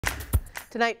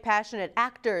Tonight, passionate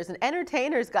actors and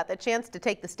entertainers got the chance to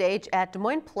take the stage at Des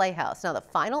Moines Playhouse. Now, the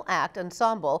final Act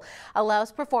Ensemble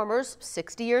allows performers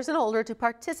 60 years and older to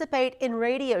participate in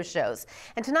radio shows.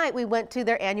 And tonight, we went to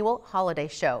their annual holiday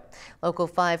show. Local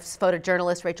 5's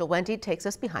photojournalist Rachel Wente takes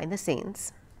us behind the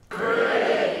scenes.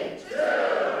 3, 2,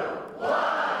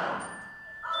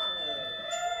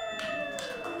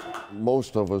 1.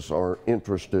 Most of us are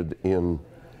interested in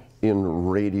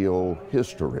radio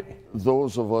history.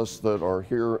 Those of us that are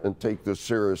here and take this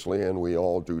seriously, and we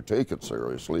all do take it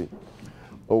seriously,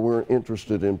 we're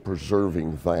interested in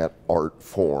preserving that art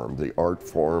form, the art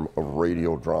form of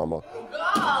radio drama.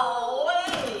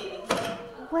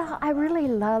 Well, I really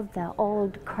love the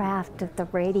old craft of the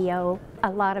radio. A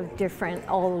lot of different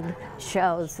old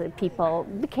shows that people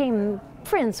became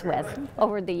friends with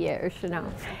over the years, you know.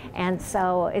 And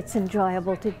so it's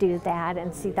enjoyable to do that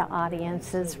and see the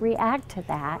audiences react to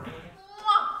that.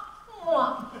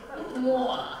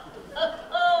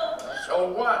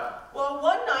 So what? Well,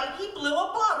 one night he blew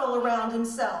a bottle around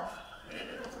himself.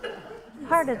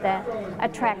 Part of the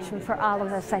attraction for all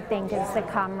of us, I think, is the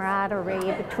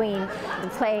camaraderie between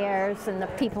the players and the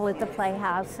people at the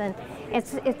Playhouse, and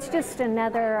it's just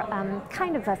another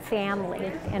kind of a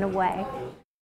family in a way.